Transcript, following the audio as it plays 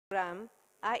program,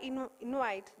 I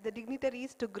invite the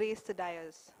dignitaries to grace the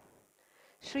dais.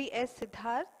 Shri S.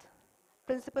 Siddharth,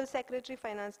 Principal Secretary,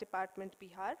 Finance Department,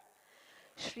 Bihar.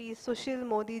 Shri Sushil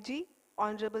Modi ji,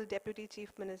 Honorable Deputy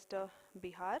Chief Minister,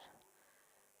 Bihar.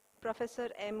 Professor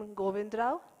M.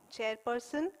 Govindrao,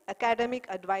 Chairperson, Academic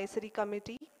Advisory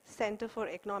Committee, Center for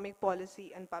Economic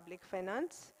Policy and Public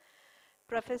Finance.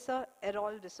 Professor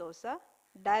Errol D'Souza,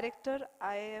 Director,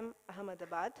 IIM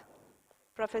Ahmedabad.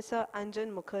 Professor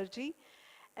Anjan Mukherjee,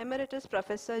 Emeritus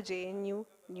Professor, JNU,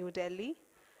 New Delhi.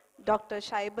 Dr.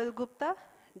 Shaibal Gupta,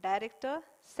 Director,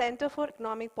 Center for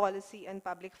Economic Policy and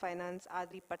Public Finance,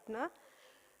 Adri Patna.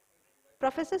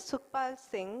 Professor Sukhpal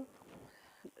Singh,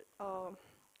 uh,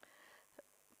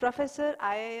 Professor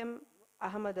IIM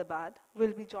Ahmedabad,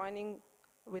 will be joining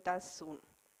with us soon.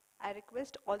 I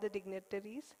request all the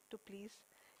dignitaries to please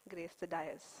grace the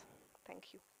dais.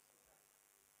 Thank you.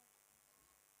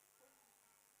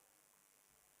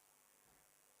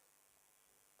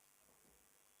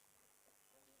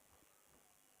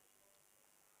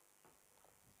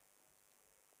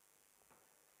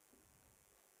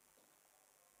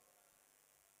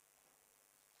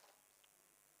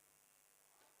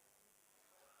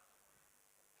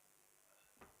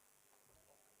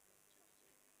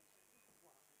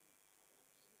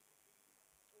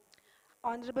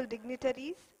 Honorable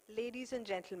dignitaries, ladies and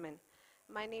gentlemen,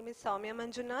 my name is Soumya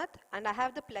Manjunath and I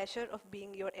have the pleasure of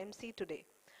being your MC today.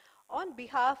 On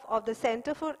behalf of the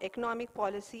Center for Economic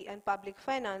Policy and Public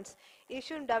Finance,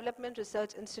 Asian Development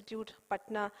Research Institute,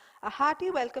 Patna, a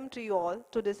hearty welcome to you all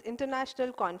to this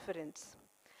international conference.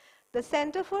 The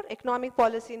Center for Economic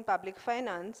Policy and Public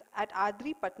Finance at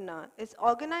Adri Patna is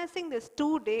organizing this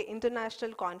two-day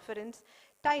international conference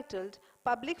titled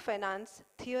Public Finance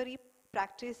Theory,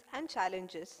 Practice and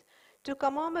Challenges to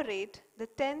commemorate the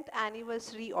 10th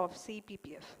anniversary of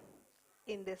CPPF.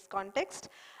 In this context,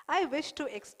 I wish to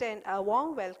extend a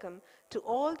warm welcome to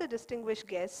all the distinguished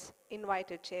guests,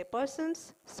 invited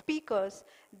chairpersons, speakers,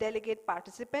 delegate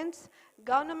participants,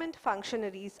 government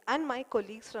functionaries, and my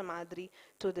colleagues from ADRI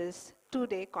to this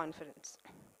two-day conference.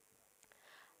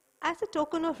 As a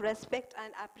token of respect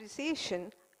and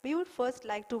appreciation, we would first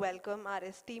like to welcome our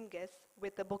esteemed guests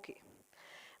with a bouquet.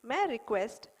 May I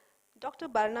request Dr.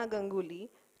 Barna Ganguly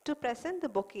to present the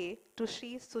bouquet to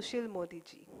Shri Sushil Modi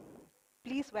ji.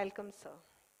 Please welcome, sir.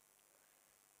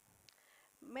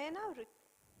 May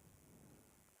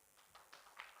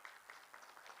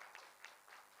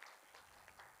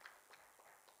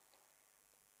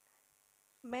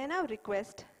I now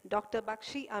request Dr.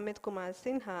 Bakshi Amit Kumar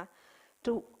Sinha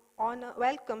to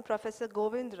welcome Professor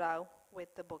Govind Rao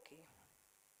with the bouquet.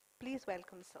 Please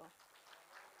welcome, sir.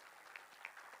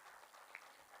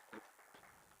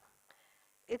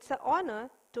 It's an honor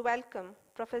to welcome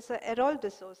Professor Errol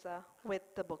D'Souza with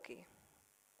the bouquet.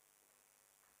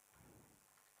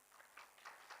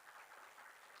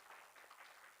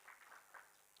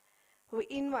 We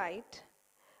invite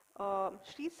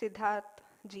Shri Siddharth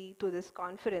ji to this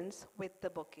conference with the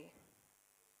bouquet.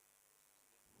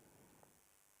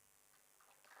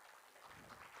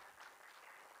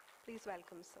 Please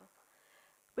welcome, sir.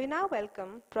 We now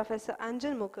welcome Professor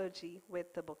Anjan Mukherjee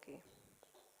with the bouquet.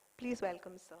 Please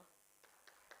welcome, sir.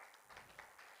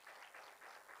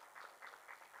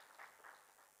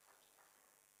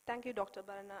 Thank you, Dr.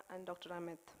 Barna and Dr.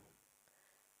 Amit.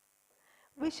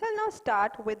 We shall now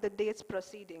start with the day's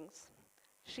proceedings.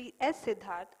 Shri S.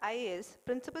 Siddharth, IAS,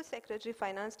 Principal Secretary,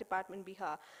 Finance Department,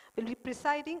 Bihar, will be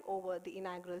presiding over the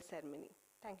inaugural ceremony.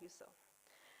 Thank you, sir.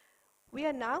 We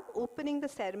are now opening the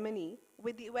ceremony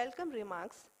with the welcome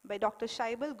remarks by Dr.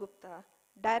 Shaibal Gupta,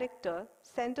 Director,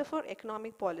 Center for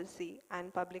Economic Policy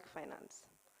and Public Finance.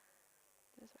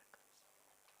 Please welcome.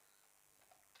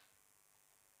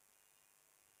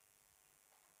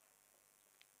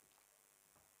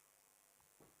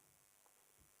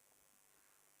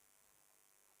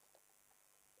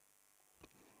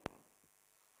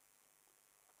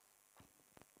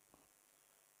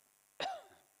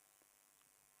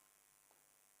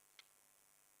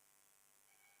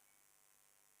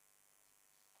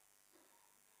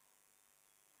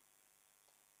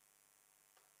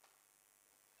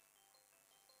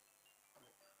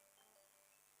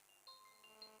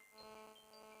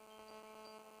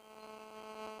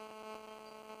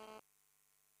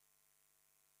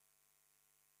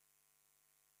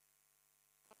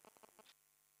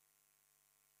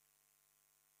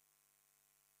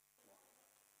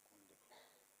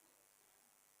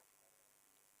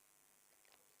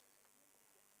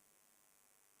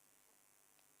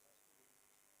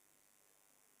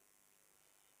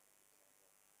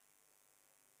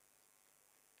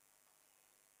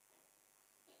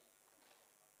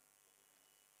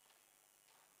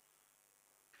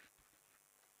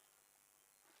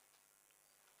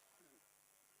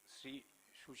 Sri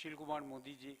Sushil Kumar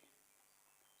Modi ji,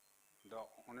 the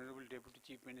Honorable Deputy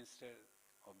Chief Minister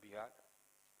of Bihar,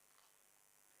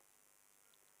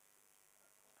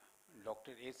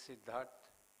 Dr. S. Siddharth,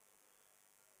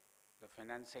 the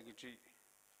Finance Secretary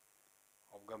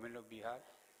of Government of Bihar,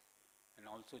 and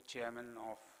also Chairman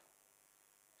of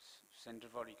Center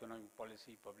for Economic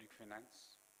Policy, Public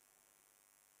Finance,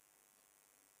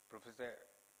 Professor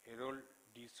Errol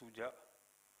D. Suja,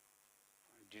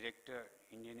 Director,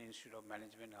 Indian Institute of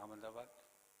Management, Ahmedabad,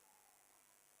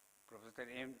 Professor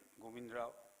M. Govind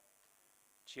Rao,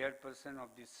 Chairperson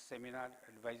of this Seminar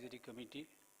Advisory Committee.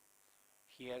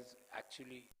 He has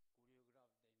actually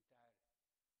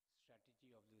choreographed the entire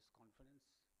strategy of this conference.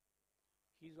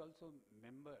 He is also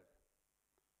member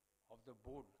of the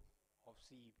board of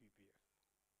CEPPF.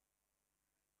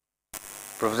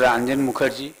 Professor Anjan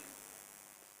Mukherjee,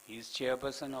 he is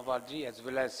chairperson of RG as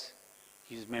well as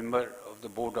he is member of the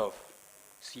board of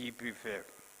CEPPF.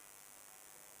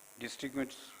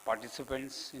 Distinguished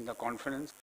participants in the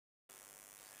conference,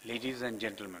 ladies and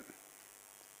gentlemen,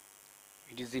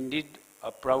 it is indeed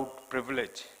a proud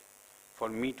privilege for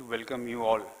me to welcome you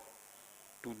all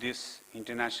to this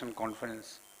international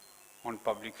conference on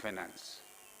public finance.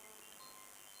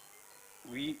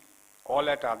 We all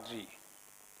at RG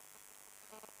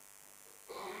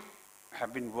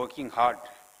have been working hard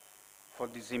for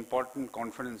this important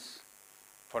conference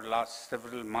for the last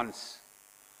several months.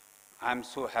 I am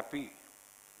so happy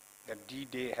that the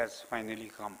day has finally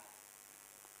come.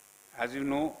 As you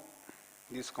know,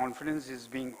 this conference is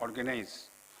being organized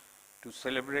to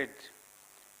celebrate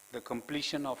the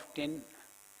completion of 10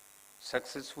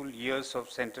 successful years of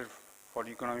Center for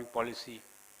Economic Policy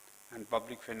and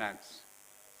Public Finance,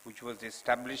 which was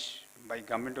established by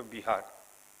Government of Bihar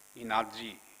in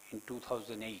RG in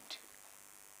 2008.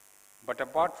 But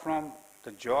apart from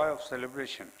the joy of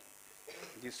celebration,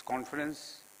 this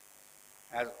conference,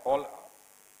 as all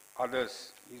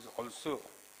others, is also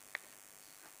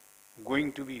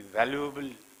going to be valuable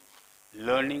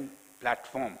learning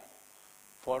platform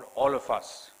for all of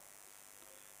us,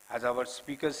 as our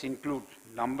speakers include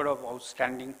number of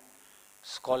outstanding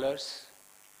scholars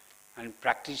and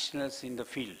practitioners in the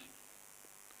field.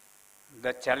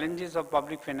 The challenges of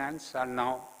public finance are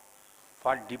now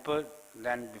far deeper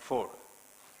than before,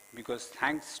 because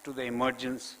thanks to the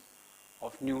emergence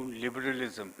of new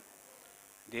liberalism,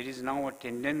 there is now a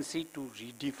tendency to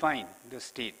redefine the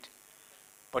state,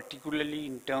 particularly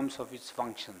in terms of its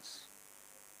functions.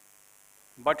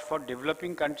 But for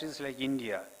developing countries like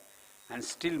India, and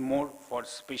still more for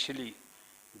specially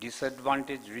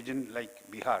disadvantaged regions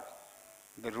like Bihar,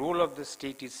 the role of the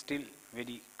state is still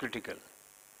very critical.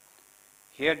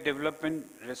 Here, development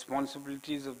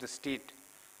responsibilities of the state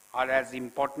are as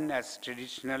important as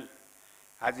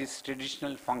its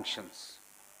traditional functions.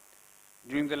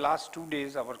 During the last 2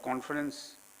 days, our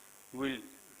conference will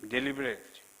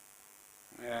deliberate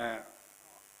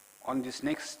on these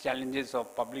next challenges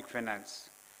of public finance,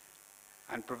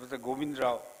 and Professor Govind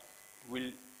Rao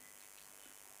will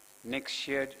next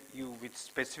share you with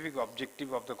specific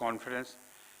objective of the conference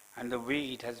and the way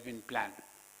it has been planned.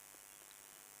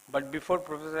 But before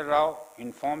Professor Rao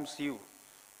informs you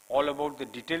all about the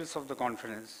details of the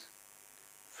conference,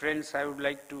 friends, I would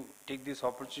like to take this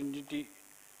opportunity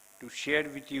to share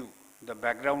with you the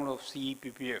background of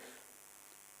CEPPF.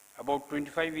 About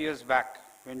 25 years back,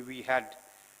 when we had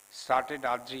started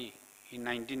RG in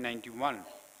 1991,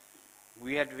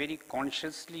 we had very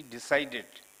consciously decided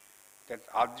that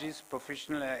RG's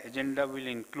professional agenda will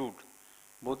include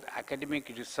both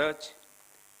academic research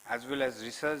as well as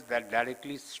research that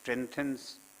directly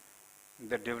strengthens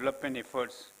the development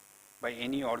efforts by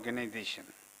any organization,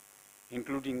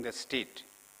 including the state,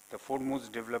 the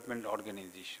foremost development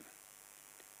organization.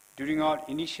 During our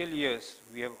initial years,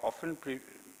 we have often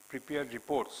prepared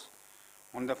reports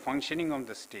on the functioning of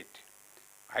the state,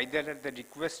 either at the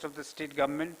request of the state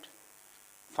government,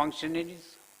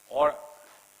 functionaries, or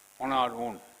on our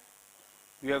own.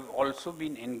 We have also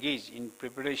been engaged in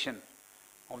preparation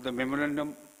of the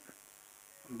memorandum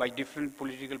by different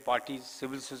political parties,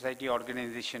 civil society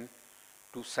organizations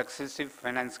to successive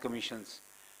finance commissions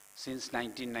since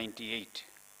 1998,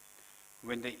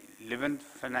 when the 11th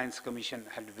Finance Commission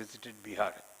had visited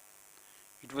Bihar.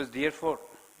 It was therefore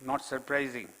not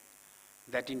surprising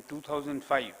that in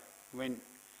 2005, when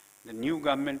the new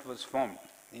government was formed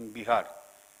in Bihar,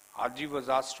 RG was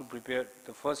asked to prepare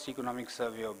the first economic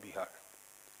survey of Bihar.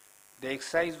 The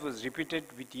exercise was repeated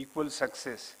with equal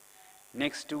success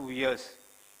next 2 years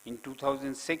in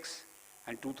 2006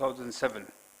 and 2007.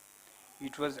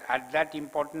 It was at that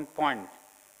important point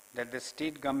that the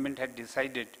state government had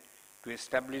decided to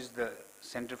establish the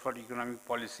Center for Economic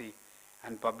Policy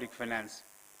and Public Finance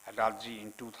at RG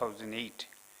in 2008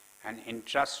 and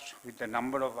entrust with a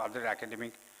number of other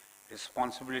academic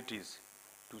responsibilities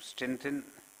to strengthen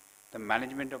the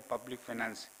management of public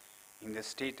finance in the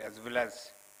state as well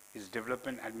as its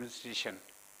development administration,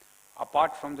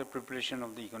 apart from the preparation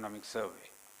of the economic survey.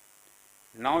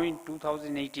 Now in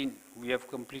 2018, we have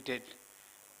completed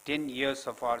 10 years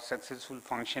of our successful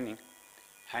functioning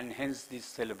and hence this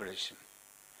celebration.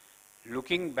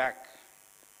 Looking back,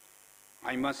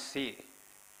 I must say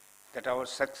that our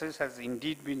success has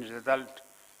indeed been a result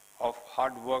of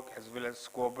hard work as well as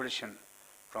cooperation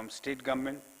from state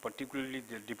government, particularly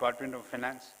the Department of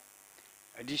Finance.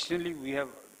 Additionally, we have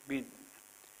been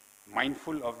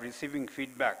mindful of receiving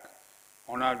feedback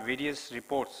on our various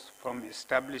reports from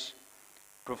established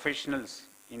professionals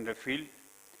in the field.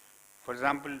 For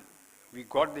example, we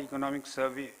got the economic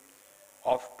survey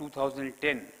of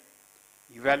 2010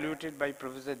 evaluated by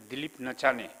Professor Dilip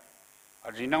Nachane,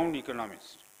 a renowned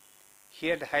economist. He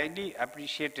had highly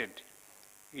appreciated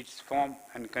its form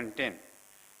and content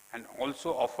and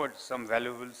also offered some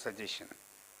valuable suggestions.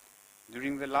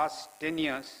 During the last 10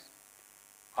 years,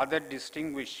 other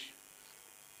distinguished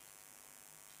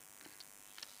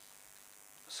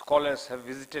scholars have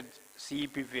visited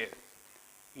CEPPA,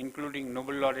 including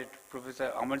Nobel laureate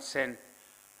Professor Amartya Sen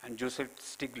and Joseph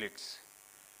Stiglitz.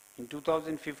 In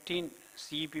 2015,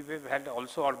 CEPPA had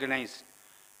also organized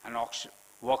an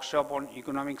workshop on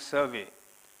economic survey,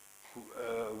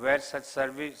 where such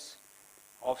surveys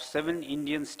of 7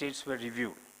 Indian states were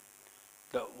reviewed.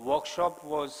 The workshop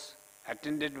was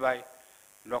attended by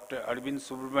Dr. Arvind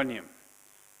Subramaniam,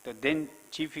 the then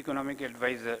Chief Economic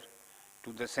Advisor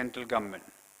to the central government.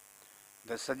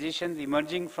 The suggestions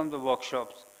emerging from the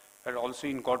workshops were also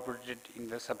incorporated in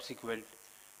the subsequent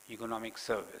economic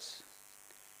surveys.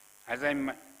 As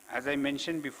I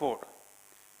mentioned before,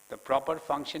 the proper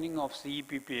functioning of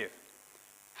CEPPF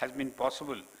has been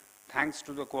possible thanks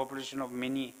to the cooperation of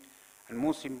many, and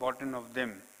most important of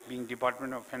them being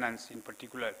Department of Finance in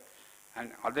particular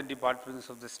and other departments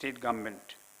of the state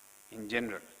government in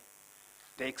general.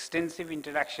 The extensive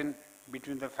interaction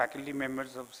between the faculty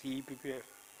members of CEPPF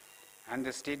and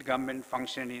the state government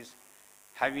functionaries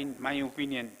have, in my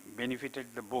opinion, benefited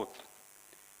the both.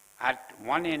 At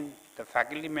one end, the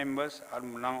faculty members are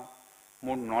now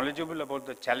more knowledgeable about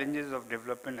the challenges of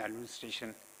development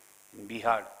administration in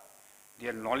Bihar.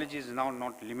 Their knowledge is now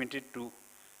not limited to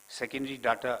secondary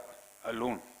data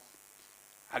alone.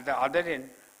 At the other end,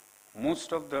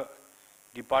 most of the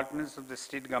departments of the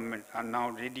state government are now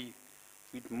ready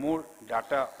with more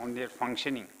data on their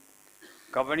functioning,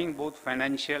 covering both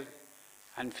financial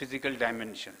and physical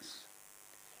dimensions.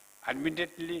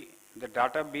 Admittedly, the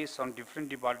database on different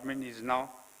departments is now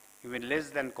even less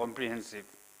than comprehensive,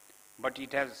 but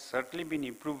it has certainly been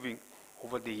improving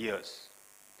over the years.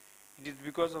 It is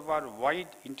because of our wide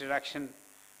interaction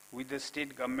with the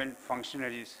state government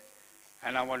functionaries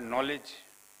and our knowledge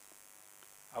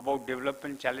about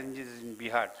development challenges in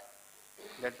Bihar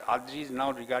that ADRI is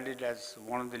now regarded as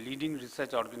one of the leading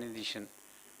research organizations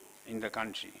in the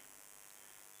country.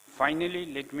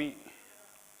 Finally, let me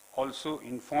also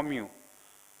inform you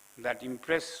that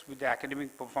impressed with the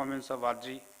academic performance of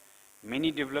ADRI,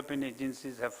 many development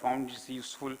agencies have found it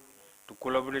useful to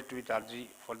collaborate with ADRI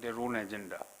for their own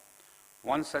agenda.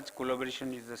 One such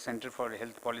collaboration is the Center for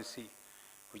Health Policy,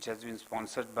 which has been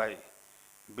sponsored by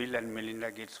Bill and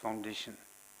Melinda Gates Foundation.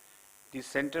 This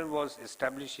center was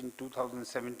established in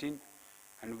 2017,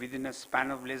 and within a span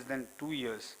of less than 2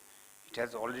 years, it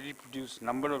has already produced a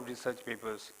number of research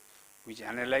papers which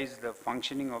analyze the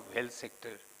functioning of health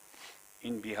sector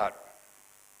in Bihar.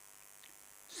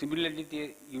 Similarly,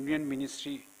 the Union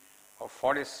Ministry of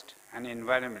Forest and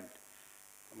Environment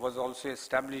was also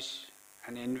established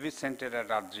an Envis Center at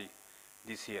RG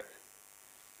this year.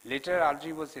 Later,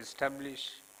 RG was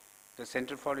established the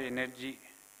Center for Energy,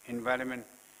 Environment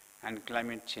and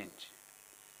Climate Change.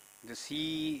 The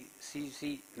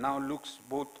CECC now looks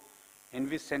both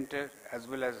Envis Center as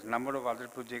well as a number of other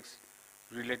projects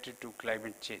related to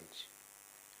climate change.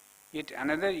 Yet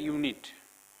another unit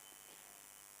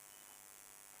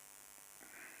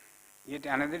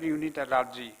at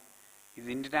RG is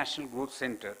the International Growth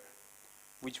Center,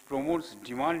 which promotes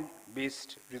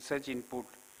demand-based research input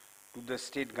to the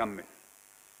state government.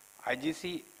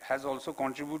 IGC has also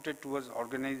contributed towards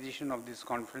organization of this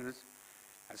conference.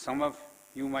 As some of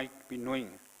you might be knowing,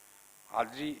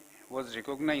 RG was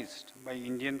recognized by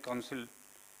Indian Council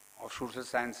of Social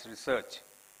Science Research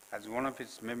as one of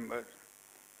its members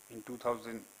in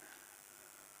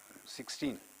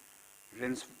 2016,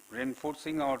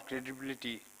 reinforcing our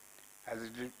credibility as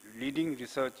a leading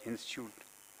research institute.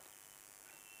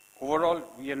 Overall,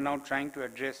 we are now trying to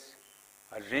address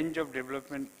a range of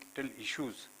developmental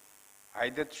issues,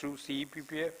 either through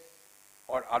CEPPF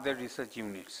or other research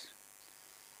units.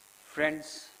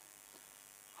 Friends,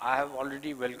 I have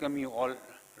already welcomed you all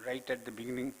right at the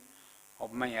beginning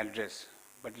of my address,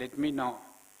 but let me now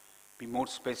be more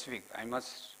specific. I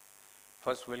must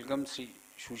first welcome Sri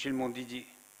Sushil Modi ji,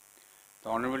 the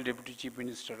Honorable Deputy Chief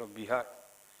Minister of Bihar.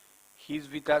 He is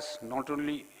with us not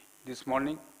only this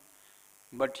morning,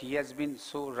 but he has been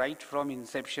so right from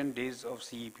inception days of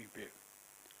CEPPF.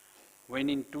 When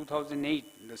in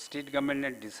 2008, the state government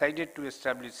had decided to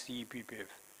establish CEPPF,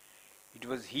 it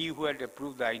was he who had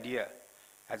approved the idea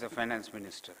as a finance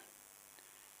minister.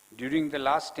 During the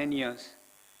last 10 years,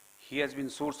 he has been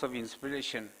source of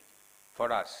inspiration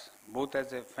for us, both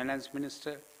as a finance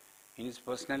minister in his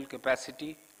personal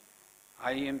capacity.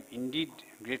 I am indeed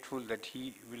grateful that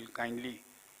he will kindly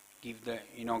give the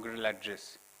inaugural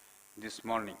address this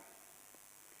morning.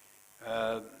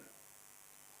 I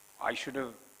should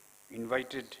have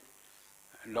invited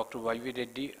Dr. Y.V.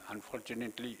 Reddy.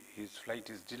 Unfortunately, his flight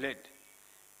is delayed.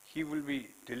 He will be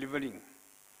delivering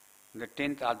the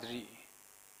 10th Adri,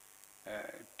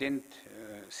 10th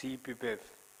CEPPF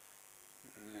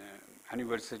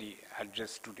anniversary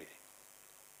address today.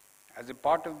 As a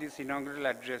part of this inaugural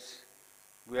address,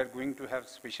 we are going to have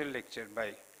special lecture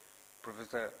by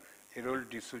Professor Errol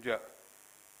D'Souza,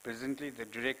 presently the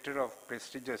Director of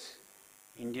prestigious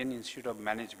Indian Institute of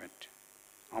Management,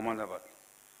 Ahmedabad.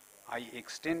 I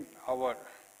extend our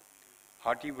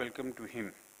hearty welcome to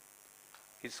him.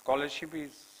 His scholarship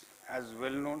is as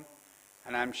well known,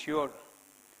 and I am sure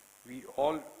we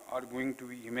all are going to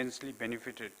be immensely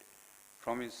benefited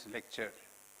from his lecture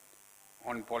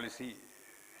on policy,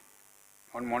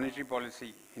 on monetary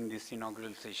policy in this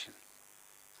inaugural session.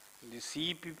 The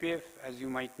CEPPF, as you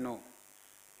might know,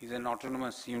 is an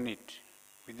autonomous unit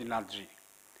within ADRI.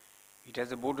 It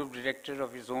has a board of directors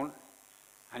of its own,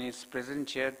 and its present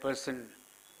chairperson,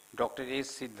 Dr.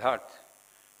 S. Siddharth,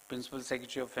 Principal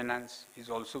Secretary of Finance, is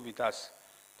also with us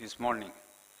this morning.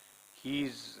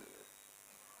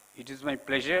 It is my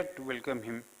pleasure to welcome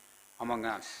him among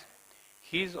us.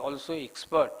 He is also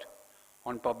expert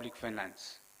on public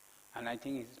finance, and I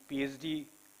think his PhD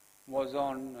was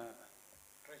on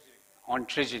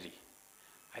treasury.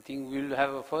 I think we will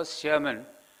have a first chairman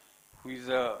who is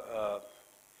an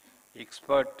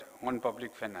expert on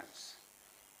public finance.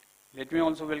 Let me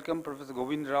also welcome Professor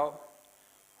Govind Rao,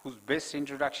 whose best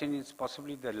introduction is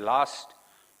possibly the last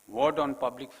word on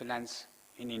public finance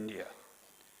in India.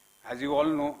 As you all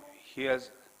know, he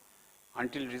is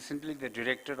until recently the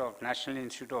director of National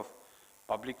Institute of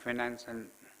Public Finance and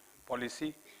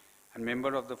Policy and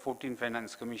member of the 14th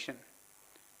Finance Commission.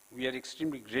 We are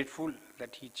extremely grateful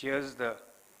that he chairs the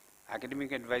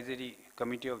Academic Advisory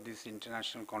Committee of this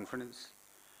international conference.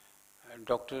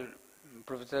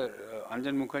 Professor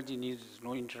Anjan Mukherjee needs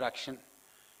no introduction.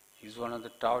 He is one of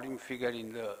the towering figures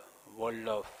in the world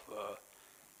of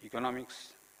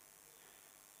economics.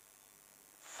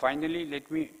 Finally, let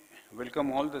me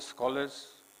welcome all the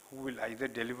scholars who will either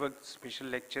deliver special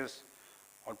lectures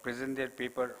or present their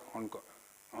paper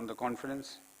on the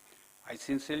conference. I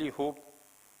sincerely hope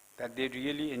that they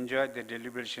really enjoy their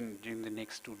deliberation during the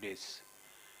next 2 days.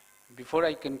 Before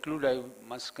I conclude, I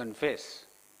must confess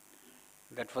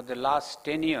that for the last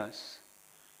 10 years,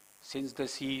 since the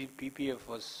CEPPF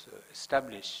was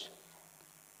established,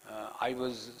 I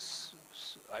was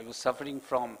suffering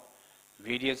from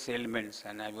various ailments,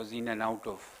 and I was in and out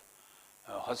of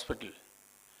hospital.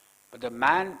 But the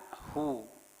man who,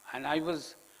 and I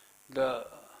was the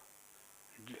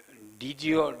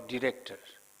DG or director,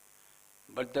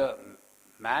 but the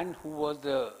man who was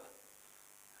the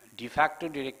de facto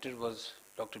director was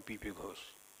Dr. P.P. Ghosh.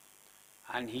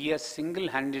 And he has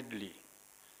single-handedly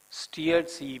steered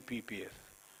CEPPF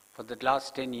for the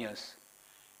last 10 years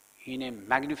in a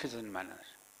magnificent manner.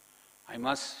 I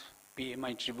must pay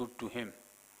my tribute to him.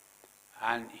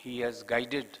 And he has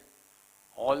guided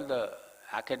all the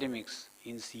academics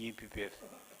in CEPPF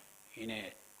in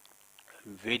a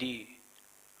very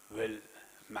well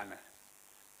manner.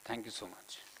 Thank you so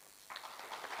much.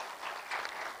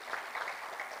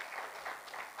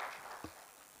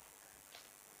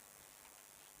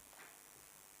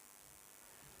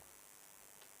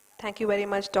 Thank you very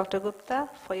much, Dr. Gupta,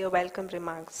 for your welcome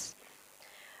remarks.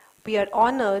 We are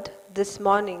honored this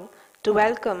morning to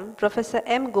welcome Professor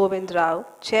M. Govind Rao,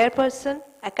 Chairperson,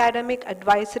 Academic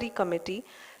Advisory Committee,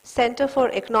 Center for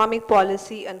Economic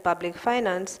Policy and Public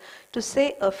Finance, to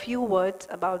say a few words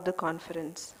about the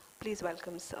conference. Please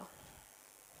welcome, sir.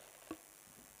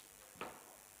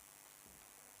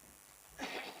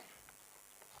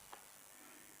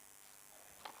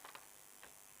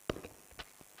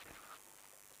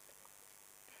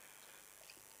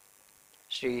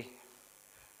 Shri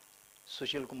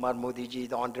Sushil Kumar Modi ji,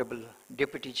 the Honorable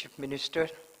Deputy Chief Minister,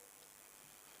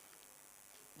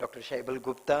 Dr. Shaibal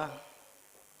Gupta,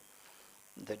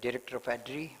 the Director of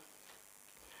ADRI,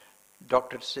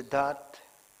 Dr. Siddharth,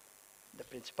 the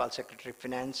Principal Secretary of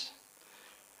Finance,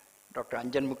 Dr.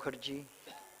 Anjan Mukherjee,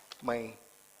 my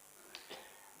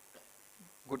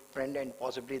good friend and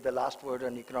possibly the last word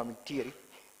on economic theory,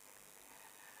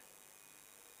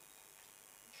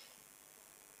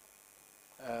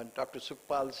 Dr.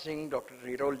 Sukhpal Singh, Dr.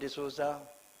 Rirol D'Souza,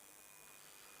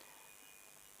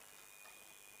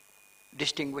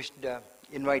 distinguished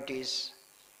invitees,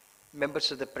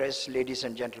 members of the press, ladies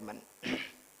and gentlemen.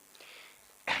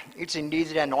 It's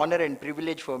indeed an honor and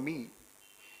privilege for me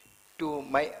to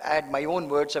add my own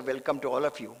words of welcome to all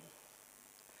of you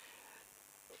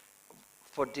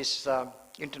for this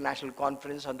international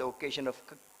conference on the occasion of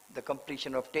the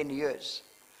completion of 10 years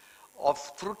of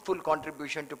fruitful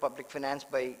contribution to public finance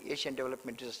by Asian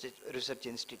Development Research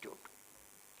Institute.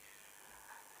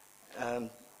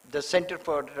 The Center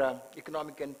for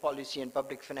Economic and Policy and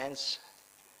Public Finance,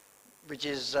 which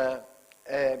is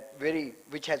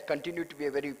which has continued to be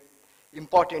a very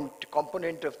important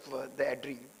component of the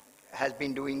ADRI, has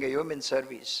been doing a yeoman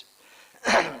service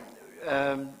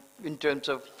in terms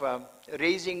of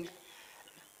raising,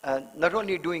 not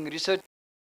only doing research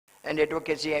and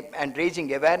advocacy and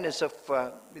raising awareness of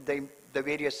the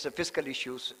various fiscal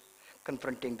issues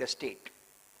confronting the state.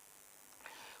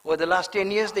 Over the last 10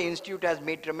 years, the Institute has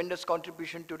made tremendous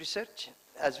contribution to research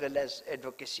as well as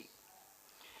advocacy.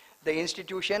 The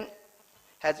institution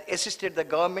has assisted the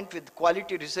government with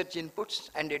quality research inputs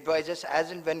and advices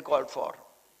as and when called for.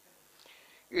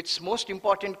 Its most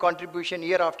important contribution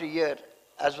year after year,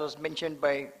 as was mentioned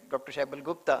by Dr. Shaibal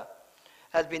Gupta,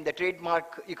 has been the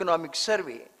trademark economic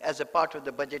survey as a part of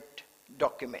the budget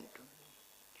document.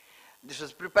 This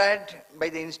was prepared by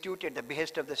the Institute at the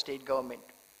behest of the state government.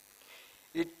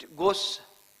 It goes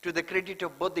to the credit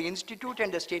of both the Institute and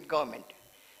the state government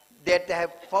that they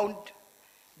have found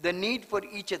the need for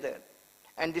each other,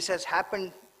 and this has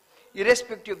happened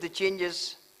irrespective of the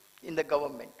changes in the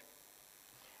government.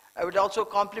 I would also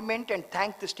compliment and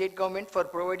thank the state government for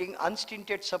providing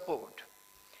unstinted support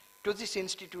to this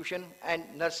institution and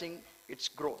nursing its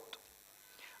growth.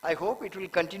 I hope it will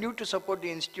continue to support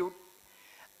the institute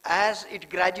as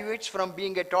it graduates from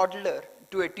being a toddler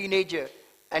to a teenager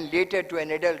and later to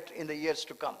an adult in the years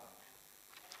to come.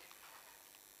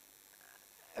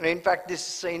 And in fact,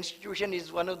 this institution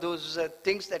is one of those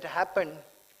things that happen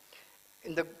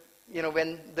in the,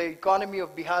 when the economy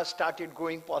of Bihar started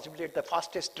growing possibly at the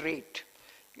fastest rate,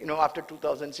 after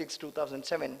 2006,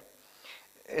 2007.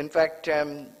 In fact,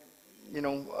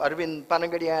 Arvind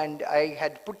Panagadia and I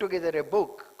had put together a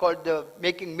book called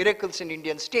Making Miracles in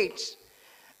Indian States,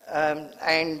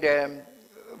 and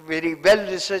very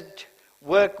well-researched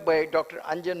work by Dr.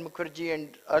 Anjan Mukherjee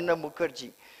and Arnab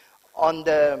Mukherjee on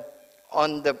the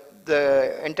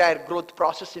entire growth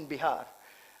process in Bihar,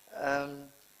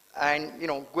 and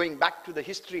going back to the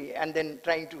history and then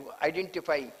trying to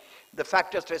identify the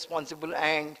factors responsible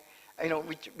and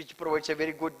which provides a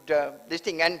very good this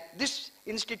thing. And this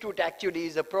institute actually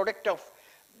is a product of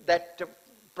that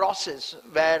process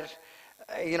where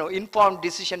informed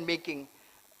decision making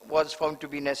was found to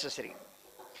be necessary.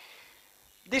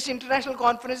 This international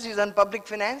conference is on public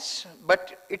finance,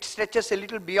 but it stretches a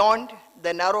little beyond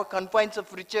the narrow confines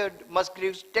of Richard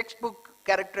Musgrave's textbook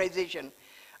characterization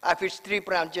of its three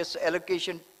branches: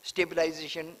 allocation,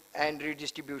 stabilization, and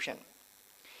redistribution.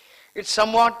 It's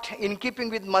somewhat in keeping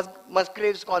with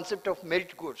Musgrave's concept of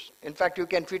merit goods. In fact, you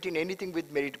can fit in anything with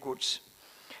merit goods.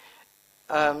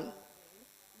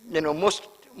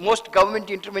 Most government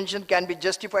intervention can be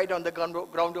justified on the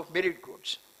ground of merit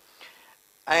goods.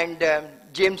 And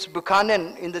James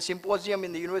Buchanan in the symposium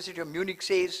in the University of Munich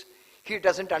says he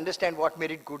doesn't understand what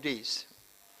merit good is.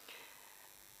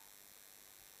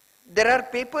 There are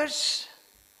papers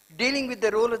dealing with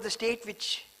the role of the state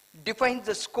which defines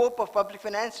the scope of public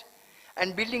finance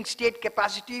and building state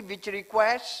capacity, which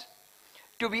requires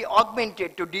to be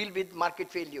augmented to deal with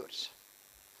market failures.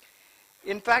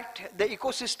 In fact, the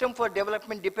ecosystem for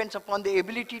development depends upon the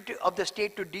ability of the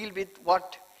state to deal with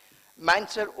what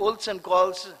Mansur Olson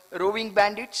calls roving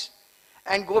bandits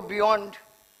and go beyond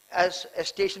as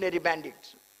stationary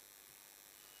bandits.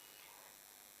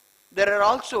 There are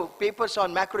also papers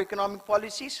on macroeconomic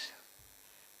policies,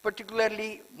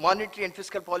 particularly monetary and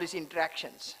fiscal policy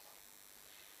interactions.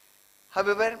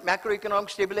 However, macroeconomic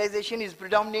stabilization is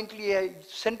predominantly a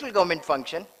central government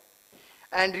function,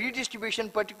 and redistribution,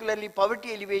 particularly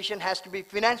poverty alleviation, has to be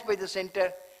financed by the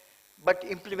center but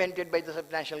implemented by the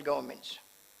subnational governments.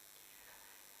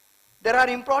 There are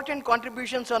important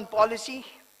contributions on policy,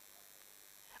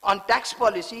 on tax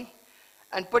policy,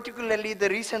 and particularly the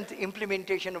recent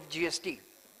implementation of GST.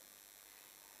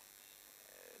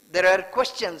 There are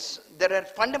questions, there are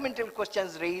fundamental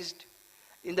questions raised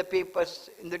in the papers,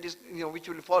 which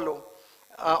will follow,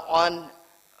 on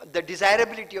the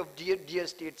desirability of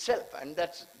GST itself, and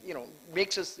that's,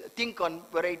 makes us think on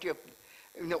variety of,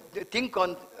 think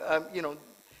on,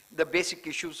 the basic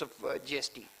issues of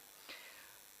GST.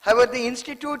 However, the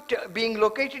institute being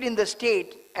located in the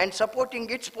state and supporting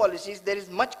its policies, there is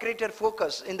much greater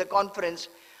focus in the conference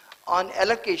on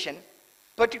allocation,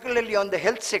 particularly on the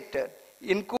health sector,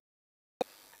 including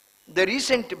the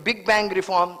recent Big Bang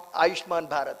reform, Ayushman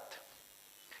Bharat.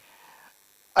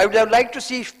 I would have liked to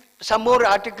see some more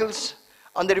articles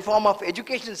on the reform of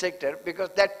education sector, because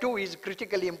that too is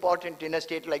critically important in a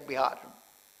state like Bihar.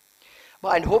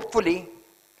 And hopefully,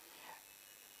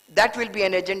 that will be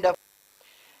an agenda.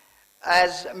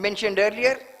 As mentioned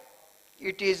earlier,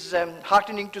 it is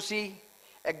heartening to see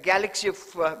a galaxy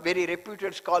of very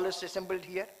reputed scholars assembled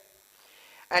here.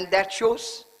 And that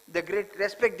shows the great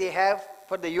respect they have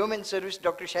for the human service,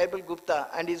 Dr. Shaibal Gupta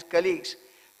and his colleagues,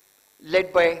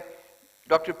 led by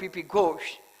Dr. P.P.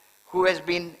 Ghosh, who has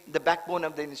been the backbone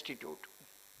of the institute.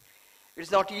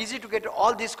 It's not easy to get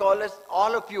all these scholars,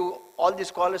 all of you, all these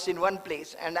scholars in one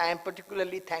place, and I am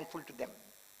particularly thankful to them.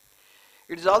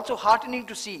 It is also heartening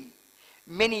to see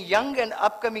many young and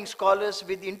upcoming scholars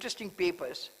with interesting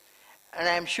papers, and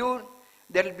I am sure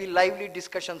there will be lively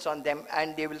discussions on them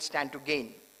and they will stand to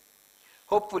gain.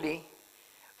 Hopefully,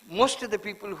 most of the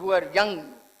people who are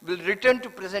young will return to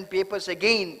present papers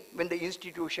again when the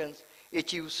institution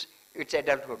achieves its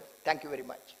adulthood. Thank you very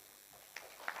much.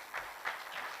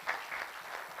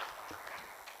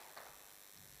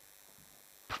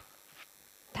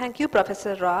 Thank you,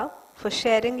 Professor Rao, for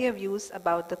sharing your views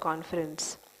about the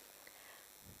conference.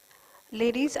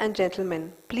 Ladies and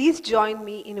gentlemen, please join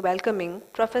me in welcoming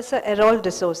Professor Errol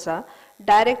D'Souza,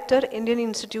 Director, Indian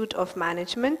Institute of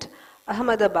Management,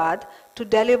 Ahmedabad, to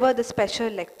deliver the special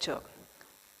lecture.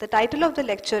 The title of the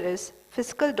lecture is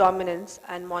Fiscal Dominance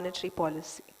and Monetary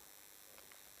Policy.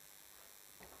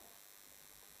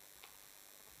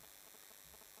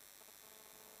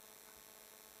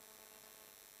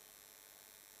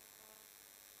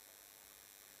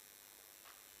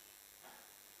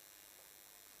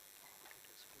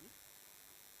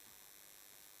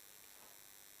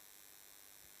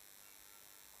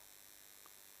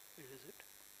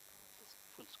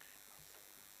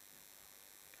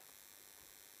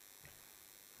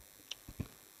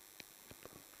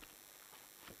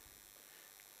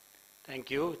 Thank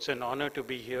you. It's an honor to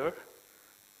be here.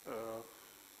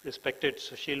 Respected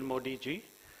Sushil Modi ji,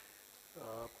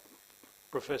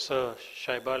 Professor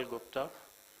Shaibal Gupta,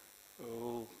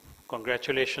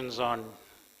 congratulations on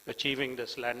achieving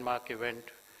this landmark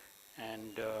event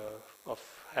and of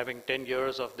having 10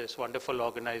 years of this wonderful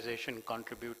organization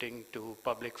contributing to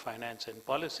public finance and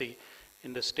policy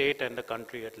in the state and the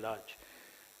country at large.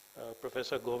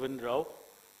 Professor Govind Rao,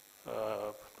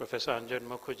 Professor Anjan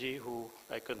Mukherjee, who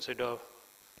I consider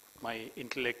my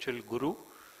intellectual guru,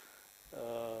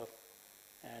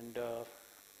 and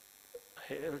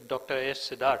Dr. S.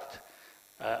 Siddharth.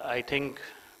 I think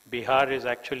Bihar is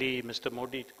actually, Mr.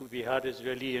 Modi, Bihar is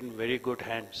really in very good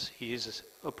hands. He is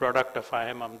a product of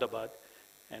IIM Ahmedabad,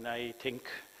 and I think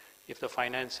if the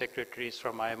finance secretary is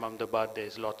from IIM Ahmedabad,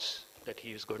 there's lots that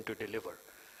he is going to deliver.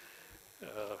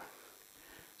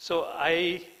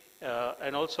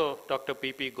 And also Dr.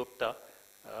 P.P. Gupta,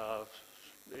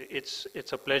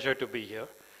 it's a pleasure to be here.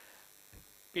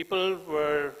 People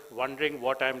were wondering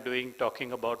what I'm doing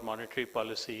talking about monetary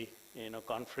policy in a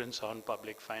conference on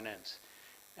public finance.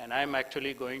 And I'm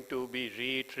actually going to be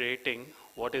reiterating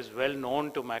what is well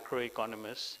known to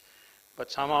macroeconomists,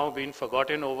 but somehow been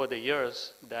forgotten over the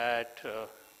years, that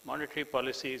monetary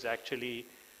policy is actually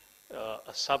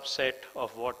a subset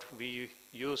of what we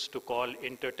used to call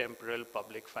intertemporal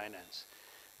public finance.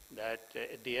 That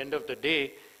at the end of the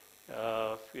day,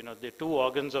 the two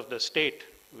organs of the state,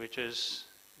 which is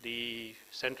the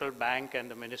central bank and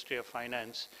the Ministry of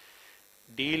Finance,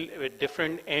 deal with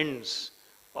different ends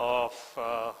of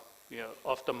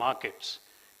the markets.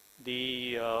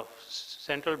 The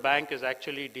central bank is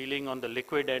actually dealing on the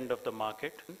liquid end of the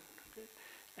market.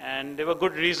 And there were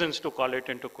good reasons to call it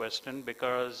into question,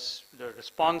 because the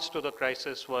response to the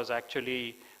crisis was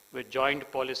actually with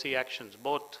joint policy actions.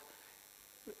 Both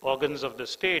organs of the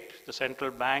state, the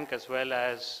central bank as well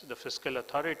as the fiscal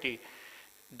authority,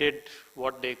 did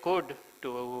what they could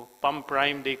to pump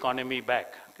prime the economy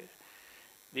back. Okay.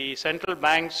 The central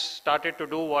banks started to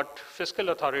do what fiscal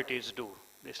authorities do.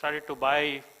 They started to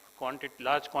buy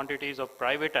large quantities of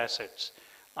private assets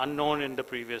unknown in the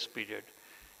previous period.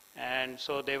 And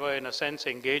so they were, in a sense,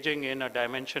 engaging in a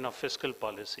dimension of fiscal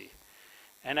policy.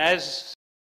 And as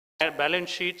balance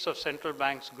sheets of central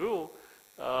banks grew,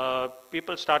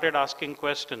 people started asking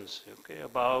questions, okay,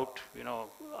 about,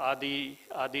 are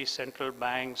these central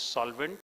banks solvent?